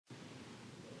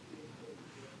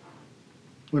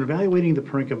When evaluating the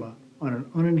parenchyma on an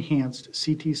unenhanced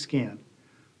CT scan,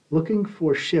 looking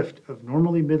for shift of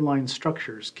normally midline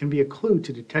structures can be a clue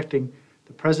to detecting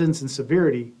the presence and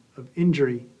severity of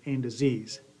injury and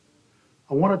disease.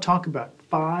 I want to talk about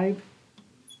 5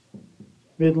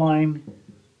 midline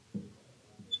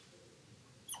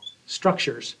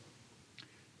structures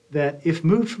that, if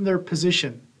moved from their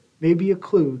position, may be a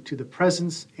clue to the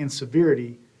presence and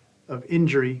severity of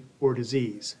injury or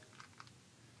disease.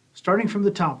 Starting from the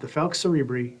top, the falx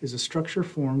cerebri is a structure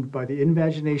formed by the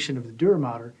invagination of the dura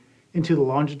mater into the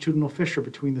longitudinal fissure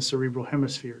between the cerebral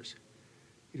hemispheres.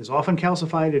 It is often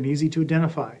calcified and easy to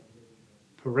identify.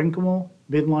 Parenchymal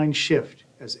midline shift,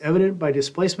 as evident by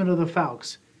displacement of the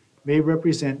falx, may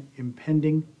represent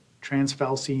impending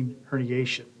transfalcine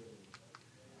herniation.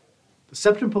 The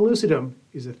septum pellucidum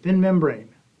is a thin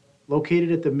membrane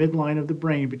located at the midline of the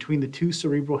brain between the 2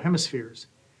 cerebral hemispheres,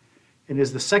 and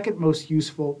is the second most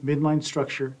useful midline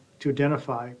structure to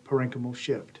identify parenchymal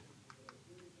shift.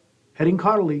 Heading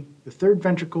caudally, the 3rd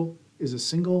ventricle is a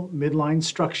single midline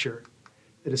structure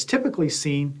that is typically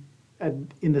seen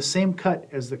in the same cut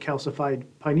as the calcified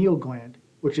pineal gland,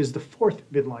 which is the 4th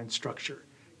midline structure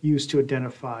used to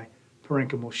identify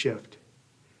parenchymal shift.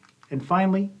 And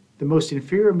finally, the most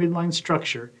inferior midline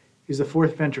structure is the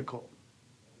 4th ventricle.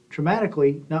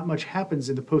 Traumatically, not much happens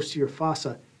in the posterior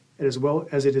fossa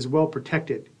as it is well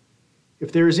protected.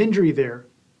 If there is injury there,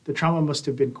 the trauma must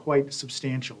have been quite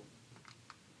substantial.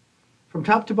 From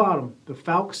top to bottom, the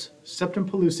falx, septum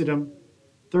pellucidum,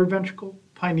 3rd ventricle,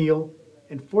 pineal,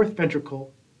 and 4th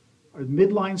ventricle are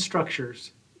midline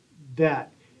structures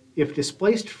that, if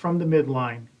displaced from the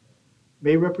midline,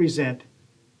 may represent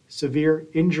severe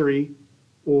injury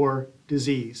or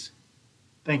disease.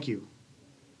 Thank you.